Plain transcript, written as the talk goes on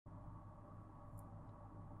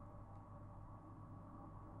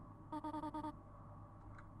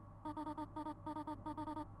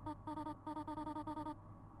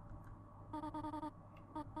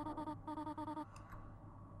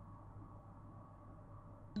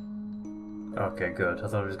Okay, good. I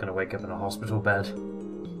thought I was going to wake up in a hospital bed.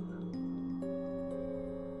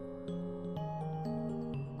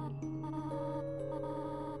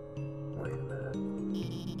 Wait a minute.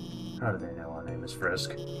 How do they know our name is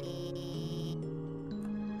Frisk?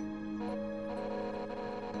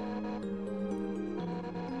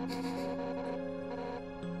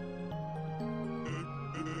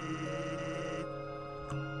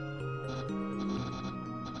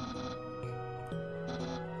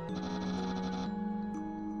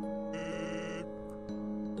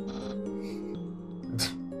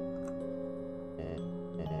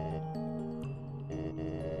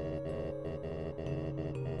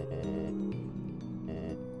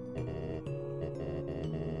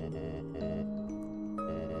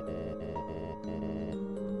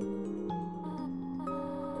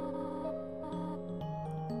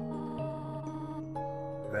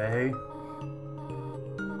 Ray?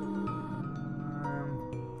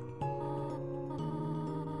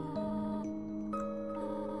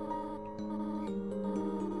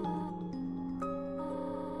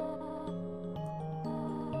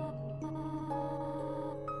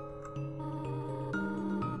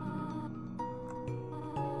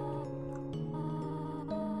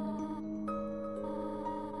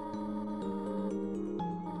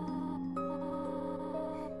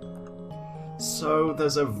 So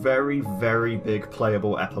there's a very, very big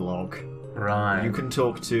playable epilogue. Right. You can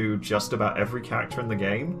talk to just about every character in the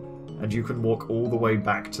game, and you can walk all the way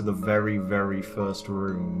back to the very, very first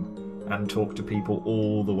room and talk to people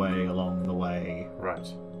all the way along the way. Right.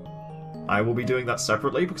 I will be doing that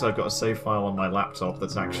separately because I've got a save file on my laptop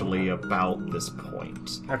that's actually about this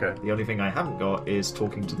point. Okay. The only thing I haven't got is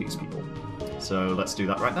talking to these people. So let's do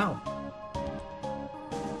that right now.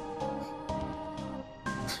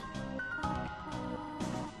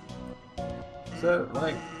 So,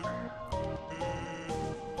 like...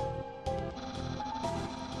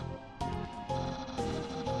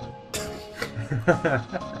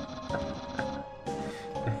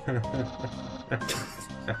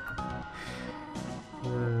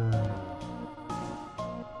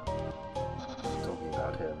 Talking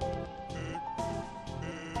about him.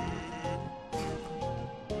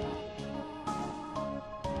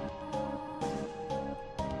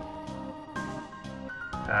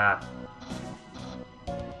 Ah.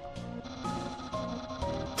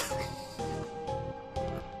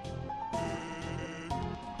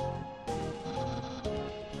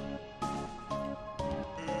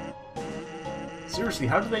 Seriously,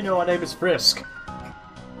 how do they know our name is Frisk?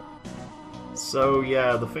 So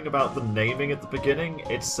yeah, the thing about the naming at the beginning,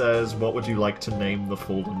 it says, what would you like to name the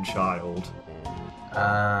fallen child?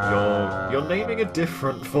 You're naming a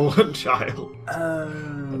different fallen child.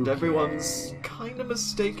 And everyone's kind of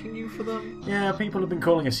mistaking you for them. Yeah, people have been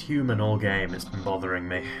calling us human all game. It's been bothering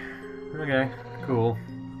me. Okay, cool.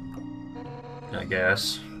 I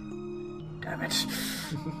guess. Damn it.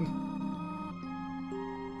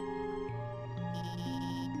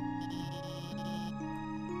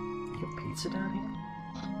 You got pizza down here?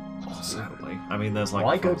 Possibly. I mean, there's like...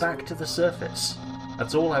 Why go back to the surface?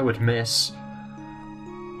 That's all I would miss.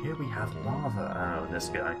 Here we have lava. Oh, this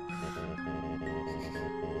guy.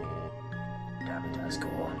 Damn it, let's go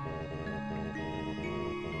on.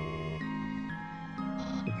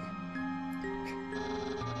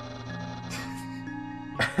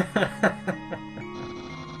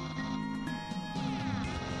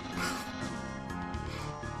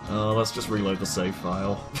 Let's just reload the save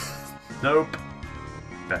file. Nope.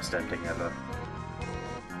 Best ending ever.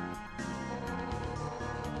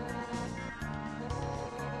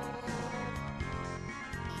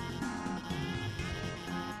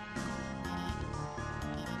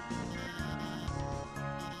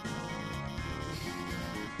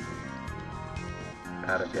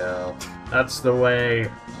 Atta girl. That's the way.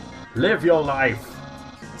 Live your life.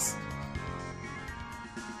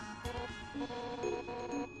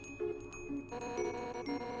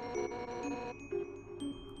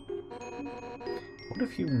 What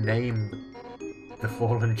if you name the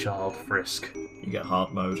fallen child Frisk? You get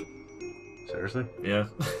heart mode. Seriously? Yeah.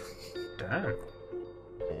 Damn.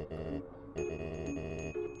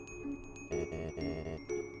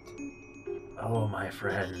 Oh, my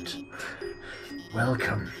friend.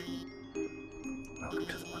 Welcome. Welcome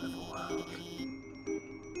to the wonderful world.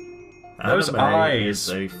 Those Anime eyes! is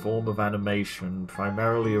a form of animation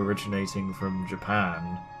primarily originating from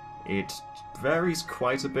Japan It varies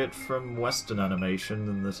quite a bit from Western animation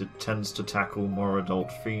in that it tends to tackle more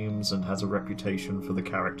adult themes and has a reputation for the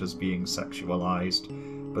characters being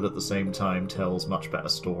sexualized, but at the same time tells much better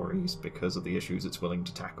stories because of the issues it's willing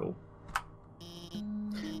to tackle.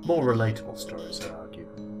 More relatable stories, I'd argue.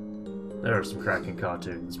 There are some cracking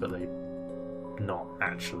cartoons, but they're not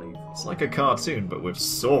actually... It's like a cartoon, but with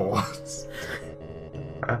swords.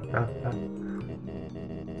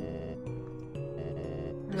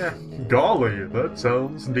 Yeah, golly, that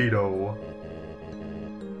sounds neato.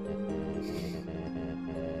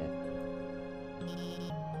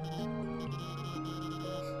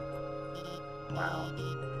 Wow.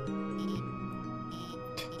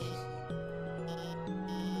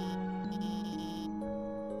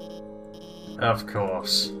 Of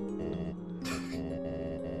course.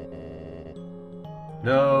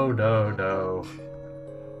 No, no, no.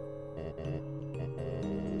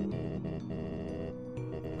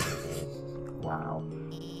 Wow.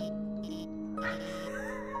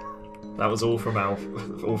 That was all from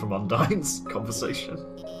Undyne's conversation.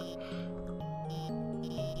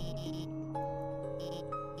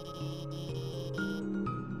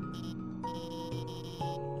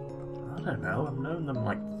 I don't know, I've known them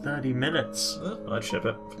like 30 minutes. I'd ship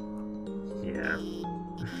it. Yeah.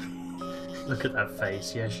 Look at that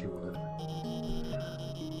face, yes you would.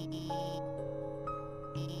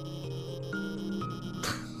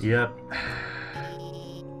 Yep.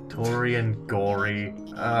 Tori and Gory.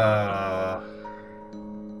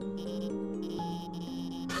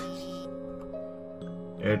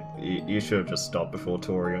 You should have just stopped before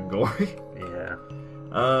Tori and Gory. Yeah.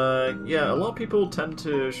 Yeah, a lot of people tend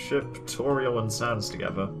to ship Toriel and Sans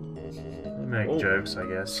together. They make jokes, I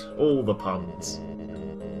guess. All the puns.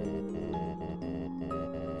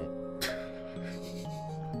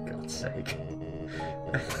 For God's sake.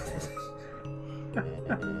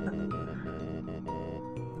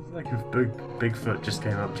 It's like if Bigfoot just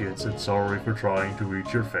came up to you and said, "Sorry for trying to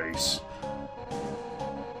eat your face."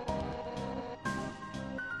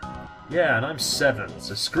 Yeah, and I'm 7,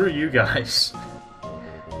 so screw you guys.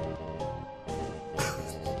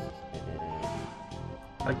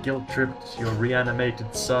 I guilt-tripped your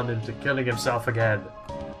reanimated son into killing himself again.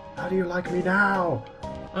 How do you like me now?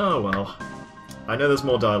 Oh well. I know there's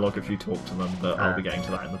more dialogue if you talk to them, but I'll be getting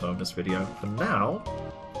to that in the bonus video. For now...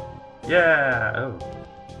 Yeah! Oh.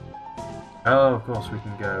 Oh, of course we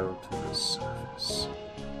can go to the surface.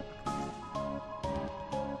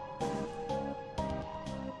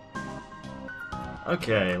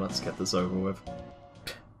 Okay, let's get this over with.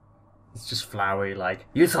 It's just Flowey, like,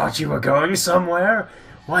 you thought you were going somewhere?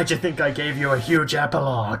 Why'd you think I gave you a huge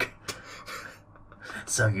epilogue?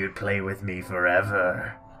 So you'd play with me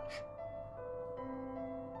forever.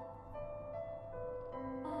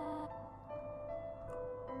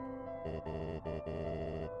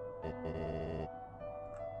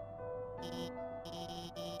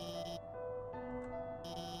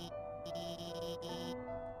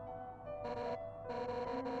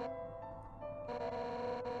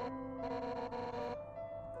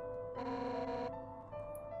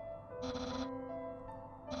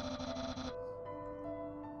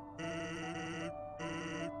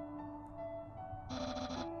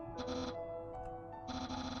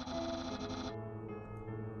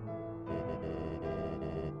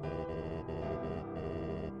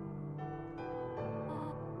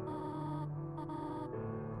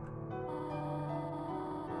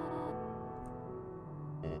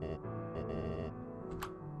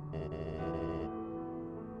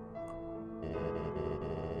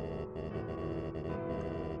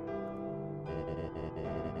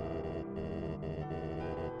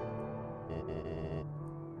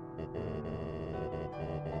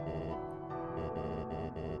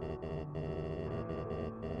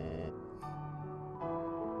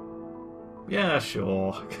 Yeah,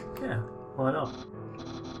 sure. Yeah, why not?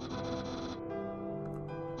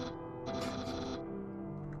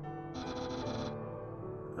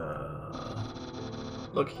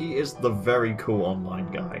 Look, he is the very cool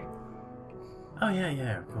online guy. Oh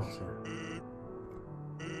yeah, of course, yeah.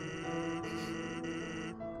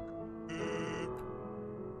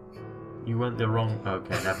 You went the wrong...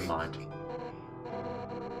 Okay, never mind.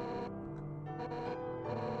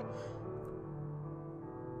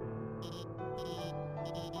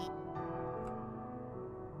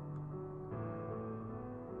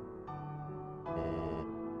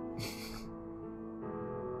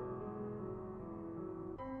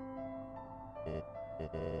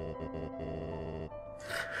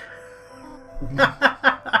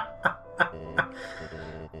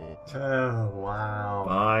 Oh, wow.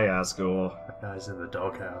 Bye, Asgore. That guy's in the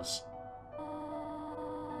doghouse.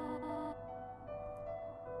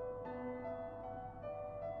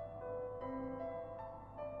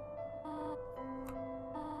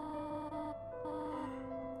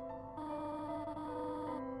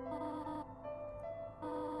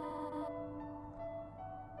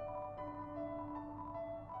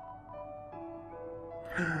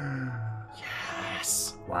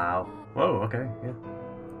 Yes! Wow. Whoa, okay, yeah.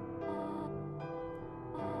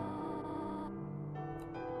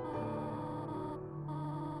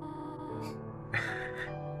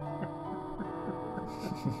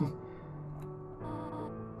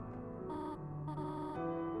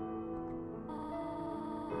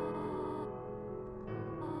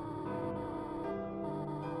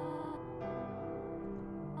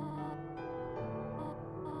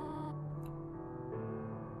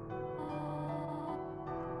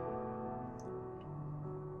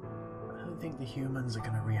 I don't think the humans are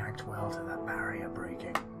going to react well to that barrier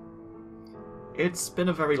breaking. It's been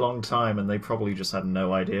a very long time, and they probably just had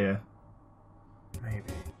no idea.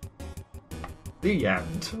 Maybe. The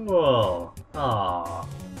end. Whoa. Ah.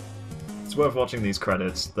 It's worth watching these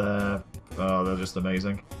credits. They're just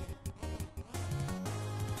amazing.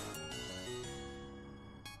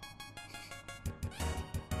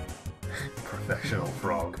 Professional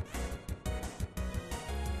frog.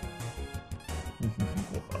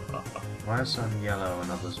 Why are some yellow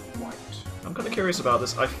and others white? I'm kind of curious about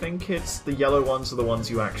this. I think it's the yellow ones are the ones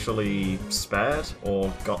you actually spared,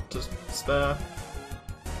 or got to spare.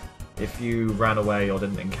 If you ran away or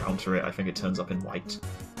didn't encounter it, I think it turns up in white.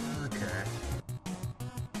 Okay.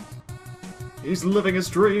 He's living his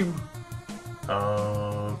dream!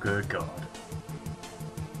 Oh, good God.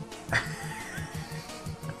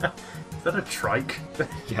 Is that a trike?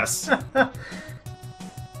 Yes.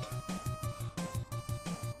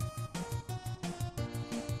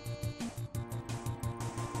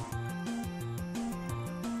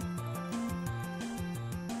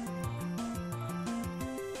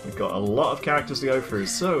 We've got a lot of characters to go through,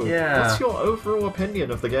 so Yeah. what's your overall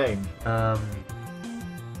opinion of the game?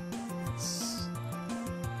 It's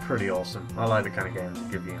pretty awesome. I like the kind of games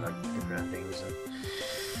that give you like different things, and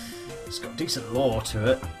it's got decent lore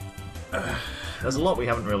to it. There's a lot we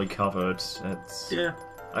haven't really covered. Yeah.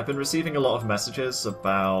 I've been receiving a lot of messages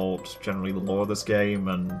about generally the lore of this game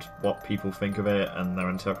and what people think of it and their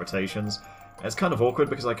interpretations. It's kind of awkward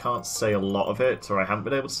because I can't say a lot of it, or I haven't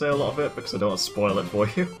been able to say a lot of it because I don't want to spoil it for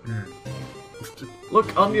you.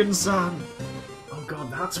 Look, Onion-san! Oh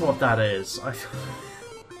God, that's what that is. It's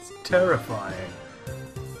terrifying.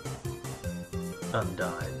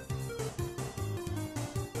 Undyne.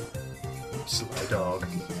 Sly dog.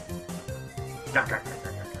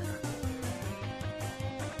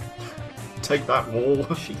 Take that wall.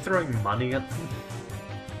 Is she throwing money at them?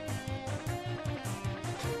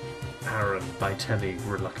 Aaron by Temmie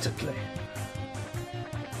reluctantly.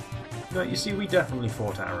 No, you see, we definitely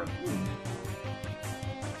fought Aaron.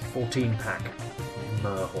 14-pack.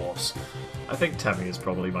 Merhorse. I think Temmie is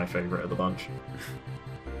probably my favourite of the bunch.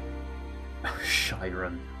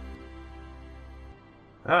 Shiren.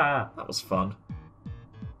 Ah! That was fun.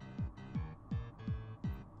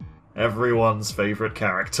 Everyone's favourite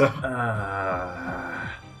character.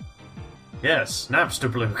 Yes,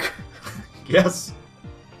 Napsterbluke. Yes!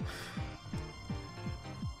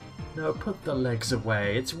 No, put the legs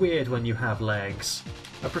away. It's weird when you have legs.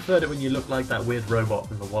 I preferred it when you looked like that weird robot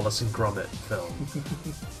from the Wallace and Gromit film.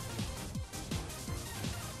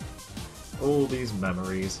 All these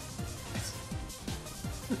memories.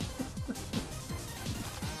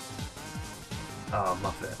 Ah,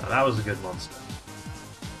 Muffet. Oh, that was a good monster.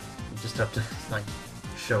 You just have to, like,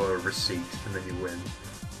 show a receipt and then you win.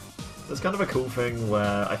 There's kind of a cool thing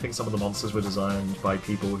where I think some of the monsters were designed by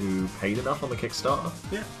people who paid enough on the Kickstarter.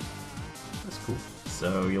 Yeah. That's cool.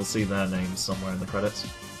 So you'll see their names somewhere in the credits.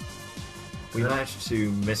 We managed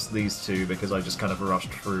to miss these two because I just kind of rushed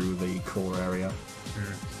through the core area.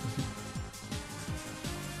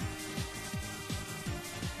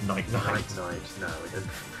 Night. Night. No, we didn't.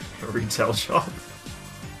 A retail shop.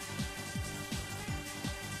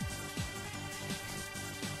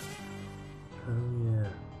 Oh, yeah.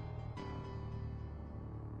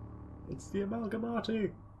 It's the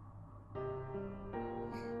Amalgamati.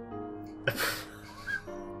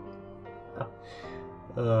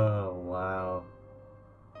 Oh, wow.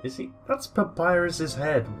 Is he? That's Papyrus's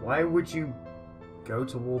head. Why would you go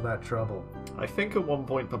to all that trouble? I think at one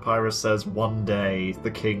point Papyrus says one day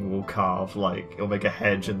the king will carve, like, he'll make a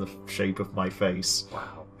hedge in the shape of my face.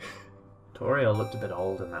 Wow. Toriel looked a bit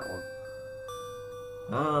old in that one.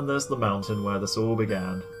 Ah, and there's the mountain where this all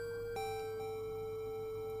began.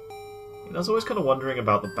 I was always kind of wondering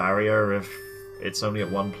about the barrier, if it's only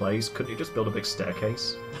at one place. Couldn't you just build a big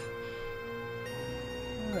staircase?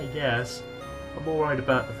 I guess. I'm more worried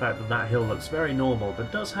about the fact that that hill looks very normal,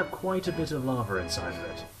 but does have quite a bit of lava inside of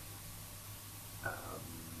it.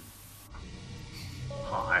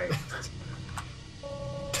 Hi.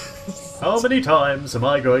 How many times am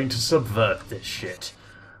I going to subvert this shit?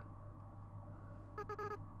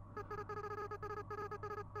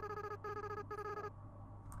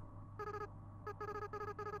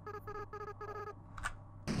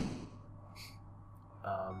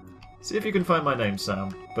 See if you can find my name,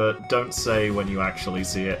 Sam, but don't say when you actually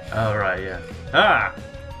see it. Oh, right, yeah. Ah!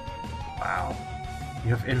 Wow.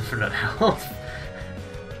 You have infinite health.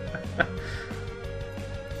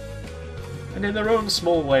 And in their own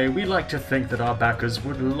small way, we like to think that our backers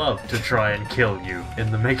would love to try and kill you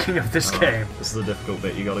in the making of this game. This is the difficult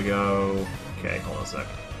bit. You gotta go... Okay, hold on a sec.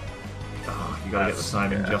 You gotta get the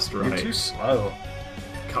timing just right. You're too slow.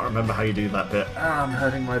 Can't remember how you do that bit. I'm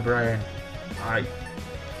hurting my brain. I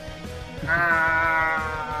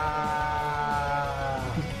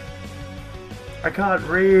can't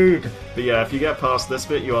read. But yeah, if you get past this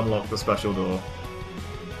bit, you unlock the special door.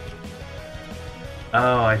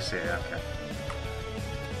 Oh, I see. Okay.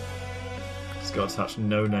 Just gotta touch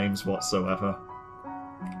no names whatsoever.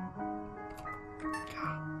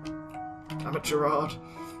 Damn it, Gerard.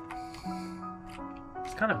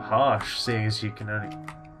 It's kind of harsh, seeing as you can only...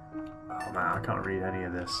 Oh man, I can't read any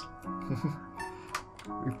of this.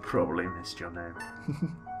 We've probably missed your name.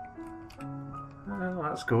 Well,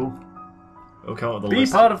 that's cool. We'll come up with the Be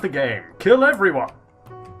list. part of the game. Kill everyone.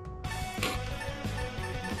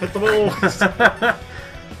 Hit the wall! It's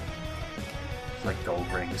like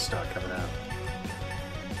gold rings start coming out.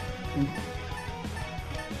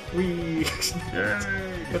 Whee!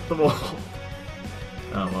 Yay! Hit the wall.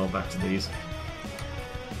 Oh well, back to these.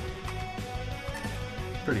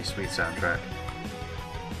 Pretty sweet soundtrack.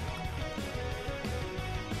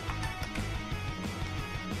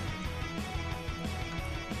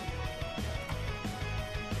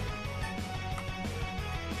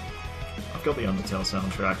 I've got the Undertale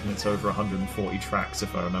soundtrack, and it's over 140 tracks,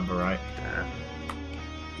 if I remember right. Yeah.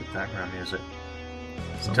 Good background music.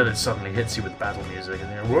 Until it suddenly hits you with battle music,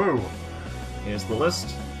 and you're whoa! Here's the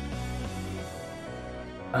list.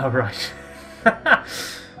 Oh, right.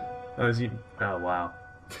 Oh, wow.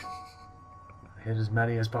 Hit as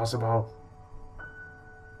many as possible.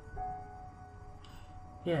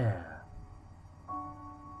 Yeah.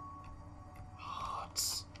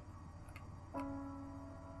 Hearts.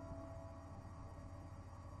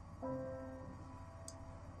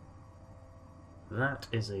 That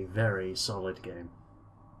is a very solid game.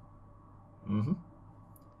 Mm-hmm.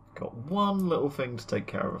 Got one little thing to take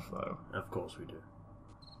care of, though. Of course we do.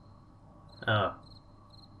 Ah.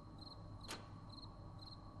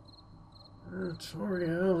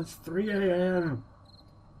 Toriel, it's 3 a.m.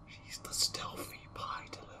 She's the stealthy pie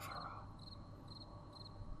deliverer.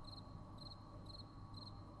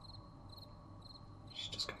 She's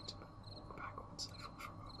just going to walk backwards for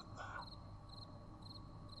a moment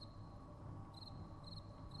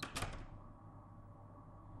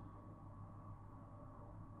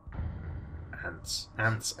there. Ants.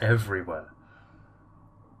 Ants everywhere.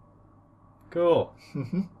 Cool.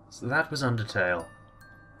 So that was Undertale.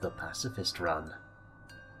 The Pacifist Run.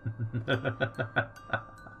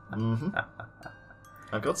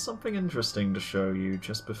 I've got something interesting to show you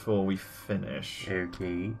just before we finish.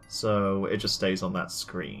 Okay. So it just stays on that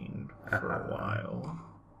screen for a while.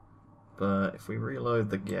 But if we reload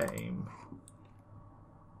the game...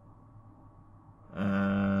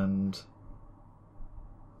 And...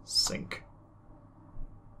 sync.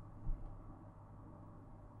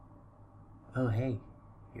 Oh, hey.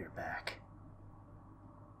 You're back.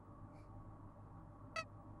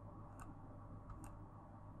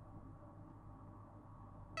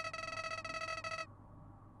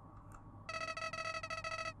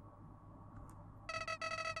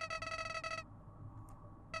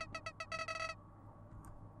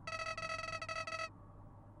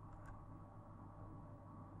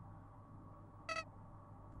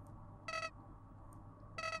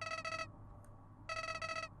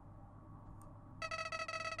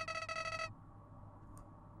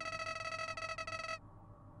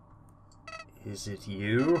 Is it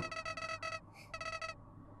you?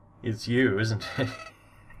 It's you, isn't it?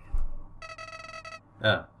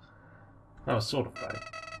 Oh. I was sort of right.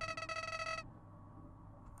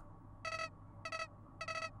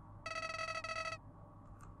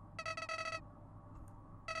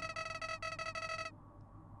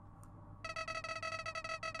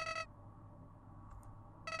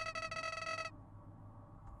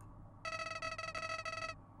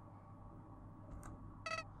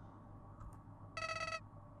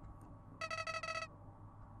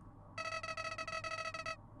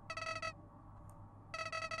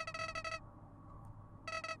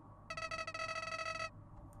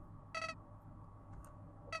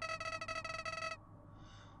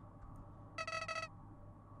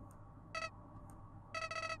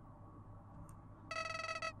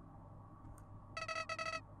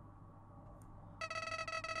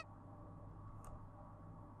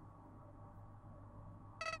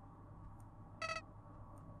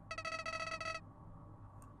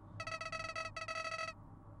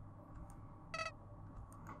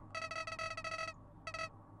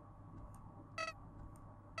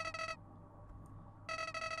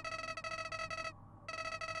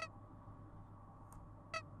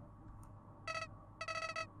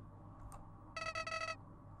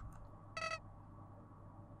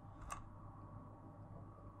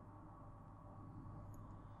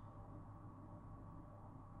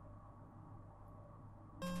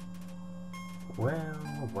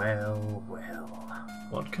 well, well.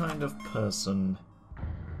 What kind of person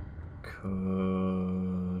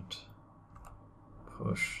could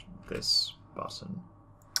push this button?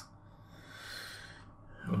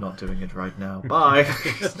 We're not doing it right now. Bye!